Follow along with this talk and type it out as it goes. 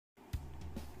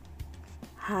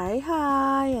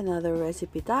Hi! Another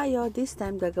recipe tayo. This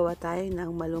time, gagawa tayo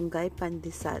ng malunggay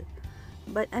pandesal.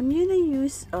 But I'm gonna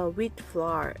use wheat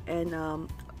flour and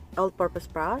all-purpose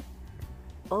flour.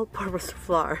 All-purpose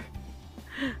flour.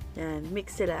 Yan,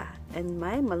 mix sila. And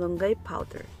may malunggay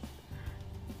powder.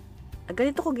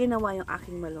 Ganito ko ginawa yung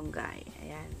aking malunggay.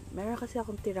 Ayan. Meron kasi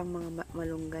akong tirang mga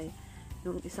malunggay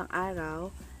nung isang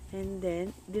araw. And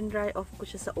then, din-dry off ko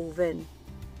siya sa oven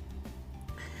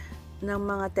ng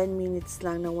mga 10 minutes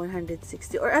lang ng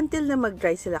 160 or until na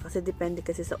mag-dry sila kasi depende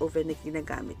kasi sa oven na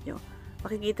ginagamit nyo.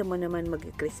 Makikita mo naman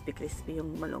mag-crispy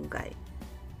yung malunggay.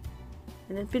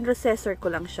 And then pinrocessor ko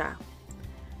lang siya.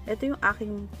 Ito yung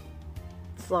aking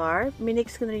flour.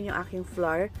 Minix ko na rin yung aking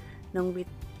flour ng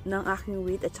aking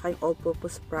wheat at saka yung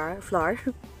all-purpose flour.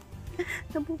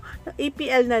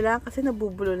 APL na lang kasi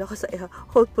nabubulol ako sa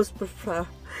all-purpose flour.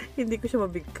 Hindi ko siya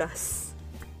mabigkas.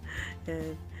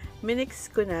 Yan. Minix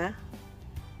ko na.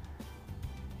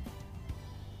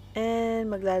 And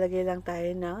maglalagay lang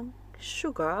tayo ng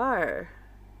sugar.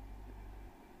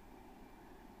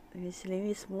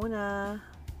 Linis muna.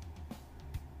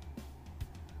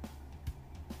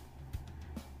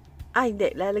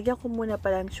 Hindi. Lalagyan ko muna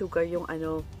palang sugar yung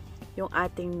yung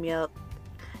ating milk.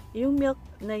 Yung milk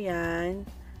na yan,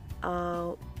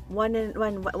 1 and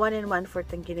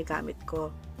 1/4 ang ginagamit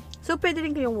ko. So, pwede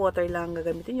rin kayong water lang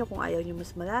gagamitin nyo kung ayaw nyo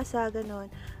mas malasa, ganon.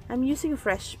 I'm using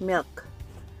fresh milk.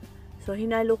 So,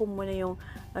 hinalo ko muna yung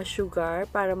sugar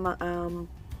para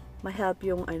ma-help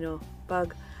yung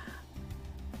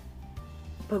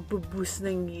pag-boost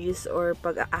ng yeast or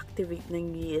pag-activate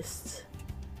ng yeast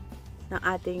ng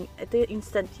ating, ito yung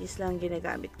instant yeast lang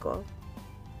ginagamit ko.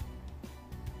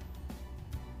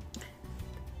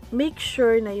 Make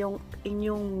sure na yung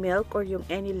inyong milk or yung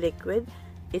any liquid,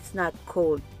 it's not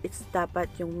cold. It's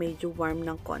dapat yung medyo warm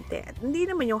ng konti. At hindi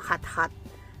naman yung hot-hot.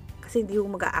 Kasi hindi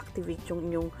yung mag-activate yung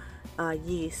inyong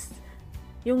yeast.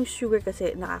 Yung sugar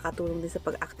kasi nakakatulong din sa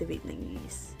pag-activate ng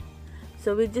yeast.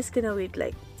 So, we're just gonna wait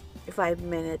like 5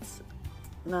 minutes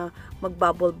na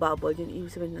mag-bubble. Yun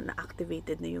ibig sabihin na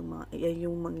na-activated na yung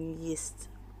mga yeast.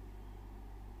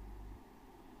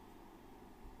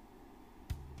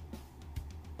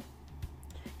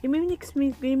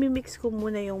 I-mix ko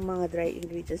muna yung mga dry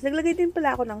ingredients. Naglagay din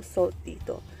pala ako ng salt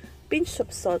dito. Pinch of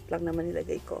salt lang naman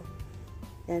nilagay ko.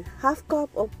 Yan. Half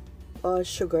cup of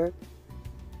sugar.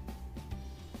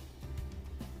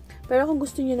 Pero kung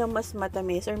gusto niyo na mas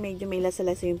matamis or medyo may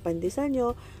lasa-lasa yung pandesal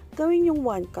nyo, gawin yung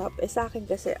 1 cup. Sa akin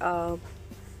kasi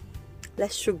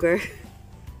less sugar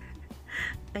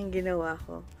ang ginawa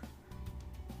ko.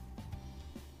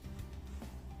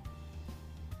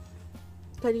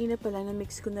 Kanina pala,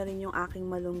 na-mix ko na rin yung aking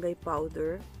malunggay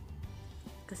powder.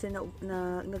 Kasi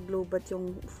nag-lowbat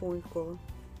yung phone ko.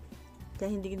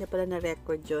 Kaya hindi na pala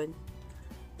na-record yun.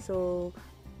 So,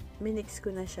 minix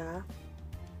ko na siya.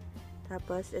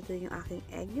 Tapos, ito yung aking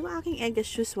egg. Yung aking egg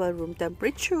as usual, room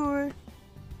temperature.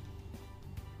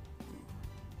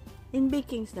 In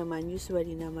bakings naman,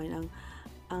 usually naman,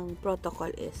 ang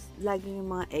protocol is, laging yung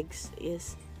mga eggs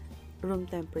is room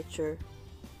temperature.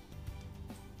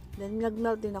 Then,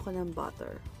 nag-melt din ako ng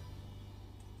butter.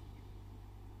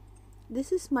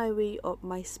 This is my way of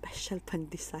my special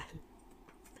pandesal.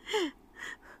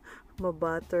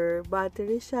 Ma-butter.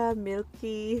 Buttery siya,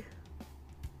 milky.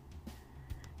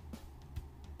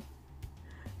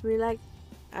 We like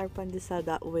our pandesal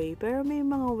that way. Pero may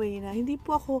mga way na, hindi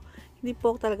po ako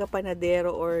talaga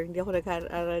panadero or hindi ako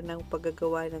nag-aaral ng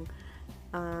paggagawa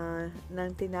ng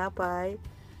tinapay.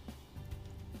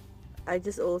 I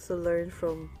just also learned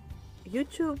from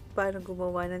YouTube paano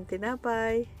gumawa ng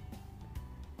tinapay.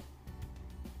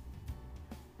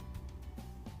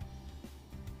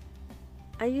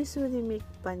 I usually make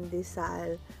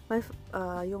pandesal.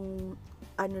 Yung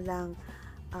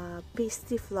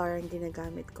pasty flour ang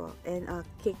ginagamit ko. And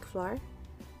cake flour.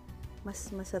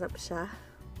 Mas masarap siya.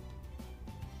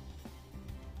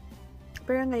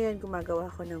 Pero ngayon gumagawa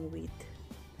ko ng wheat.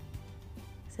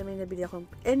 Kasi may nabili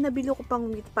ko pang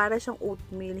wheat para siyang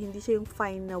oatmeal. Hindi siya yung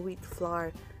fine na wheat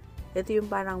flour. Ito yung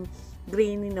parang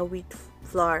grainy na wheat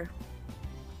flour.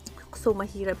 So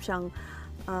mahirap siyang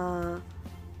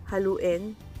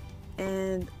haluin.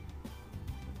 And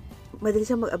madali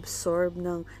siyang mag-absorb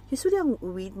ng, usually ang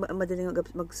wheat, madali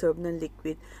mag-absorb ng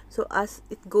liquid. So, as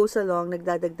it goes along,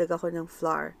 nagdadagdag ako ng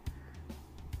flour.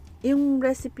 Yung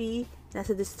recipe,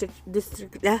 nasa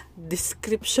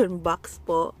description box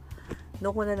po.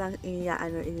 Doon ko na lang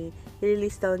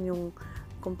i-release down yung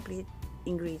complete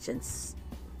ingredients.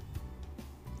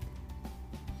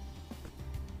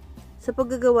 Sa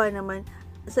paggagawa naman,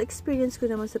 sa experience ko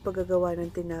naman sa paggagawa ng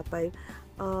tinapay,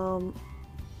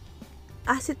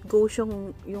 as it goes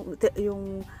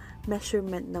yung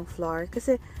measurement ng flour.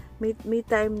 Kasi may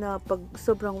time na pag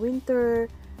sobrang winter,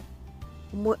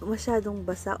 masyadong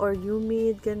basa or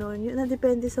humid, ganun. Yun na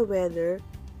depende sa weather.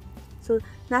 So,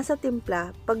 nasa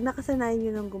timpla, pag nakasanayan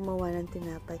nyo ng gumawa ng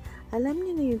tinapay, alam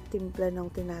nyo na yung timpla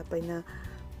ng tinapay na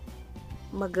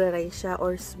magra-rise siya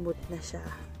or smooth na siya.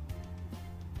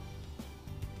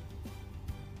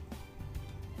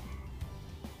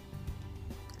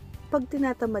 Pag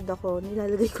tinatamad ako,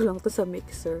 nilalagay ko lang to sa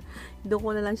mixer. Doon ko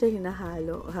na lang siya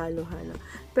halo.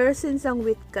 Pero since ang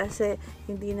wheat kasi,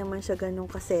 hindi naman siya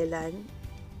ganun kaselan.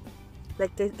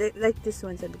 Like this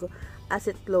one, sabi ko, as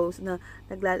it flows, na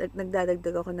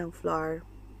nagdadagdag ako ng flour.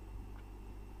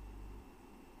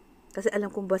 Kasi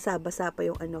alam kong basa-basa pa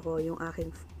yung yung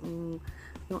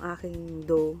aking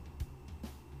dough.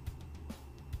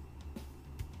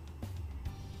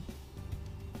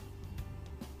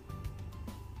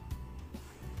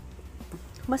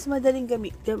 Mas madaling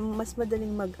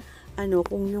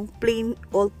kung yung plain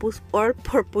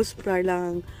all-purpose flour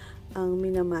lang ang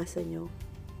minamasa nyo.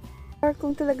 Or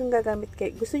kung talagang gagamit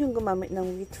kayo, gusto nyo gumamit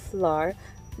ng wheat flour,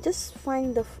 just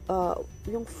find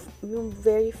yung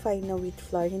very fine na wheat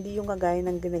flour, hindi yung kagaya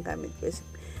ng ginagamit ko.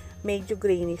 Medyo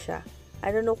grainy siya.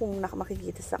 I don't know kung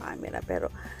makikita sa camera, pero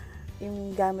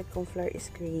yung gamit kong flour is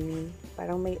grainy.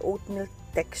 Parang may oatmeal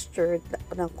texture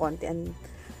ng konti ang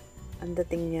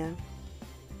dating niya.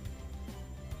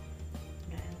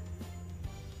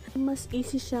 Mas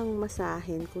easy siyang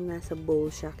masahin kung nasa bowl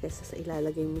siya kaysa sa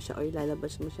ilalagay mo siya o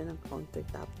ilalabas mo siya ng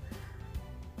countertop.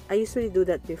 I usually do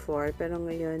that before, pero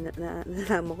ngayon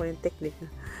nalaman ko yung technique na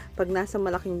pag nasa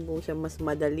malaking bowl siya, mas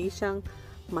madali siyang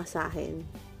masahin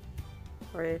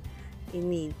or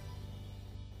i-knead.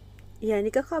 Yan,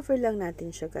 ika-cover lang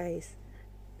natin siya, guys.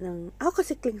 Ako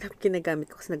kasi cling wrap ginagamit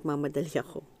ko kasi nagmamadali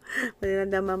ako.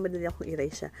 Nagmamadali akong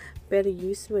erase siya. Pero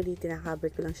usually,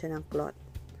 tinakover ko lang siya ng cloth.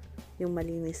 Yung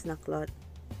malinis na cloth.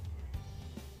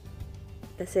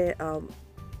 Kasi,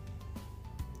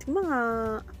 mga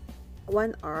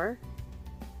 1 hour,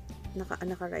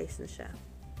 naka-rise na siya.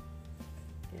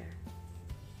 There.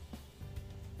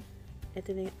 Ito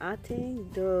na yung ating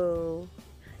dough.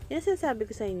 Yan sinasabi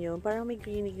ko sa inyo, parang may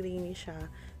greeny siya.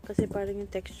 Kasi parang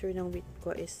yung texture ng wheat ko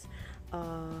is,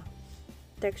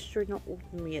 texture ng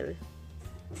oatmeal.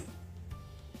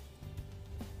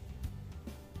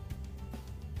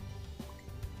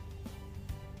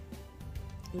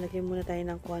 Lagyan muna tayo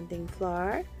ng konting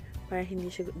flour para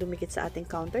hindi siya dumikit sa ating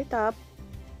countertop.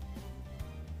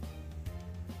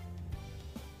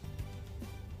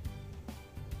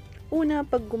 Una,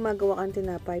 pag gumagawa kang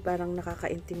tinapay, parang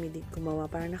nakaka-intimidate gumawa,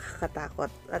 parang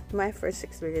nakakatakot. At my first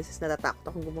experience is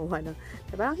natatakot akong gumawa ng,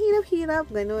 parang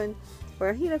hirap-hirap, ganun.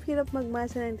 Or hirap-hirap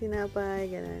magmasa ng tinapay,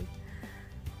 ganun.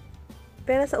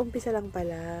 Pero sa umpisa lang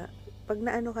pala, pag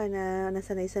naano ka na,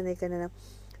 nasanay-sanay ka na,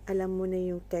 alam mo na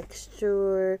yung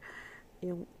texture,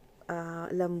 yung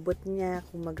lambot niya,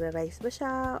 kung magra-rise ba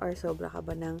siya, or sobra ka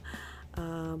ba ng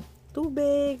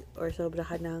tubig, or sobra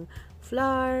ka ng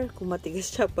flour, kung matigas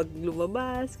siya pag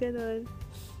lumabas, ganun.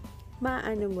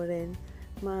 Maano mo rin,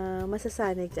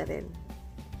 masasanay ka rin.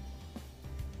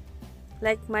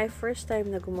 Like my first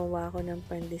time na gumawa ako ng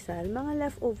pandesal, mga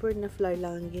leftover na flour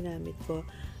lang ang ginamit ko.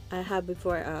 I have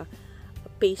before a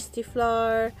pasty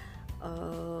flour,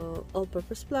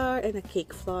 all-purpose flour, and a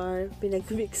cake flour.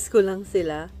 Pinag-mix ko lang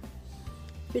sila,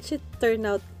 which it turned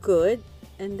out good.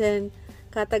 And then,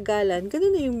 katagalan,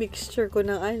 ganun na yung mixture ko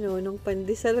ng ng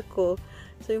pandesal ko.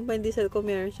 So, yung pandesal ko,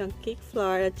 meron siyang cake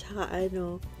flour, at saka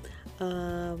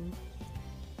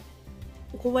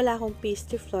kung wala akong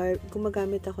pasty flour,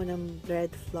 gumagamit ako ng bread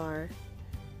flour.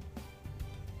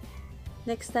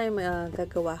 Next time,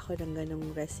 gagawa ko ng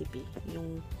ganong recipe.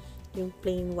 Yung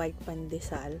plain white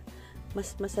pandesal.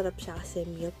 Mas masarap siya kasi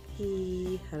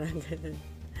milky, parang ganun.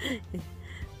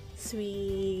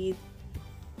 Sweet.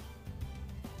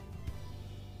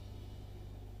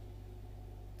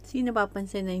 Sino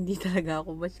papansin na hindi talaga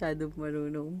ako masyadong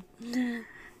marunong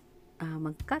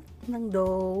mag-cut ng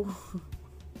dough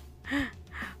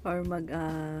or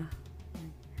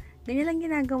ganyan lang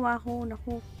ginagawa ko.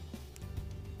 Naku,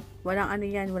 walang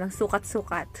walang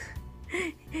sukat-sukat.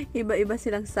 Iba-iba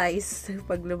silang size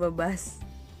pag lumabas.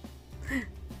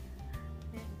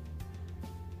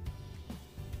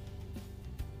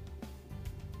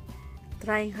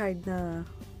 Trying hard na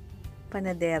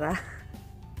panadera.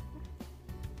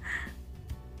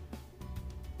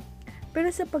 Pero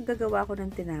sa paggagawa ko ng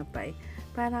tinapay,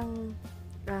 parang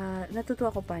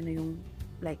natutuwa ko paano yung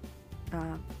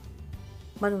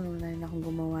marunong na rin akong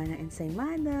gumawa ng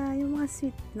ensaymada, yung mga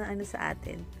sweet na sa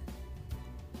atin.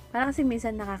 Parang kasi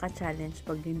minsan nakaka-challenge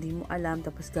pag hindi mo alam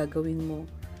tapos gagawin mo.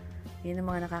 Yun ang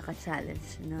mga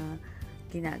nakaka-challenge na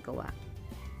ginagawa.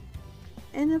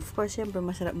 And of course, syempre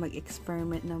masarap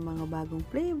mag-experiment ng mga bagong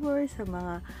flavor sa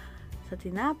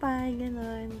tinapay,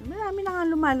 gano'n. Marami na nga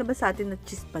lumalabas sa atin na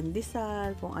cheese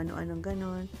pandesal, kung ano-anong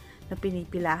gano'n, na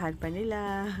pinipilahan pa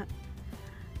nila.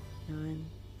 Yun.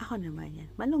 Ako naman yan,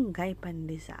 malunggay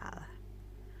pandesal.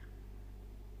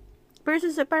 Pero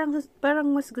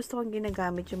parang mas gusto kong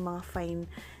ginagamit yung mga fine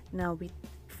na wheat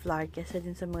flour kesa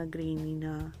din sa mga grainy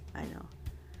na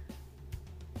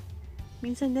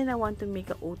Minsan din I want to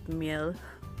make a oatmeal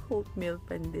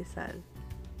pandesal.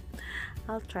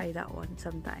 I'll try that one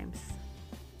sometimes.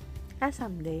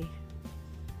 Someday.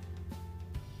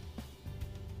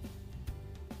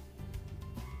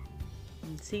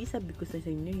 See, sabi ko sa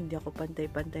inyo, hindi ako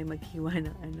pantay-pantay maghiwa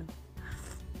ng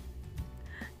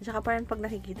Tsaka parang pag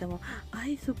nakikita mo,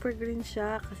 ay, super green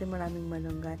siya kasi maraming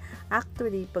malunggay.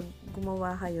 Actually, pag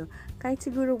gumawa kayo, kahit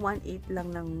siguro 1/8 lang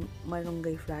ng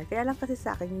malunggay flour. Kaya lang kasi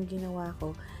sa akin, yung ginawa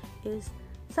ko is,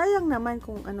 sayang naman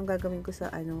kung anong gagawin ko sa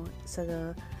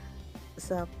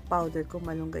powder ko,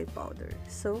 malunggay powder.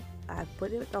 So, I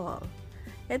put it all.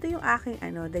 Ito yung aking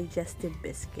digestive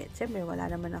biscuit. Siyempre, wala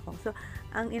naman ako. So,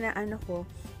 ang inaano ko,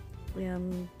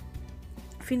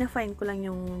 fina-fine ko lang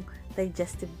yung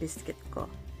digestive biscuit ko.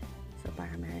 So,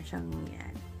 para meron siyang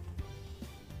yan.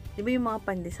 Diba yung mga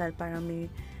pandesal, parang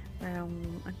ang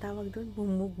tawag doon,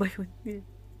 bumug ba yun?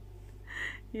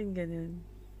 Yun, ganun.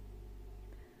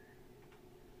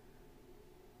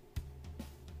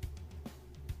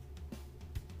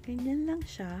 Ganyan lang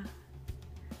siya.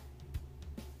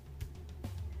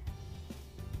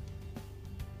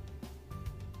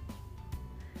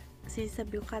 Kasi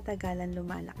sabi ko, katagalan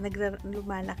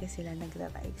lumalaki sila,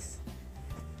 nagra-rise.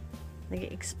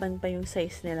 Nag-expand pa yung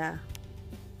size nila.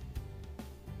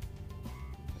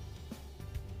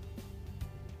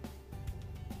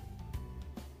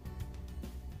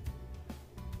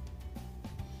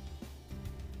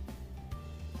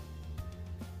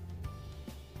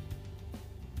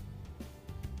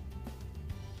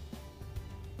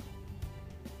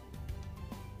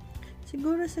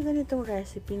 Siguro sa ganitong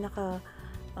recipe, 30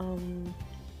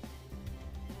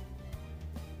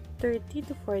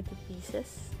 to 40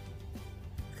 pieces.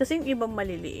 Kasi yung ibang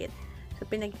maliliit. So,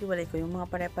 pinaghiwalay ko yung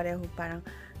mga pare-pareho parang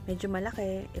medyo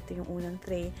malaki. Ito yung unang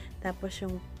tray. Tapos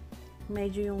yung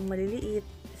medyo yung maliliit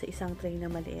sa isang tray na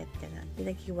maliit. Ganun.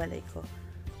 Pinaghiwalay ko.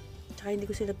 Tsaka hindi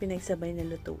ko sila pinagsabay na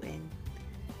lutuin.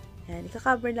 Yan.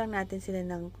 Ika-cover lang natin sila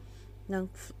ng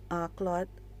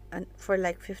cloth for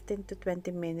like 15 to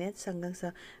 20 minutes hanggang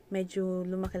sa medyo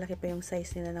lumaki-laki pa yung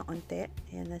size nila ng onte.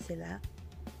 Ayan na sila.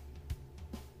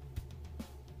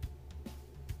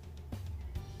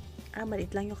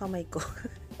 Maliit lang yung kamay ko.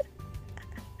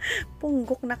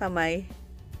 Punggok na kamay.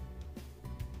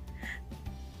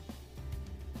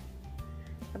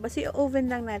 Tapos i-oven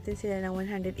lang natin sila ng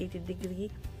 180 degree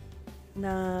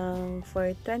for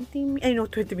 12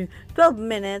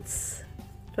 minutes.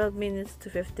 12 minutes to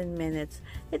 15 minutes.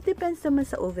 It depends naman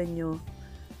sa oven nyo.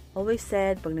 Always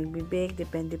said, pag nagbe-bake,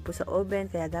 depende po sa oven.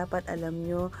 Kaya dapat alam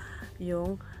nyo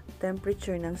yung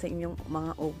temperature ng sa inyong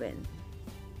mga oven.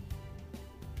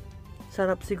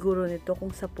 Sarap siguro nito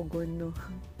kung sa pugon, no?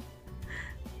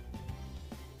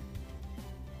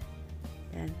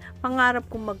 Yan.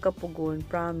 Pangarap kong magkapugon,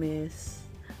 promise.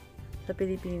 Sa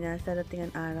Pilipinas,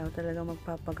 darating ang araw, talagang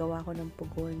magpapagawa ko ng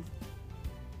pugon.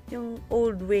 Yung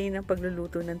old way ng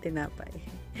pagluluto ng tinapay.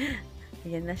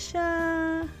 Ayan na siya.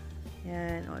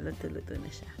 Yan, luto-luto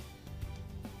na siya.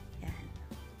 Yan.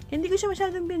 Hindi ko siya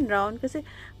masyadong bin-brown kasi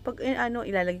pag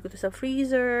ilalagay ko to sa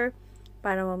freezer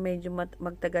para medyo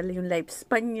magtagal yung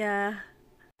lifespan niya.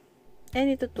 And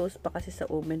ito-toast pa kasi sa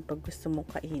oven pag gusto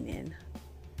mong kainin.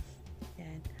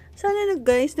 Yan. Sana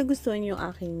guys, nagustuhan niyo yung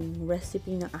aking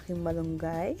recipe ng aking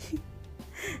malunggay.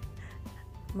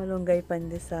 Malunggay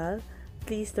pandesal.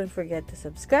 Please don't forget to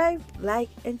subscribe, like,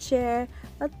 and share.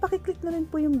 At pakiclick na rin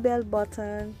po yung bell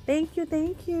button. Thank you,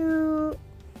 thank you!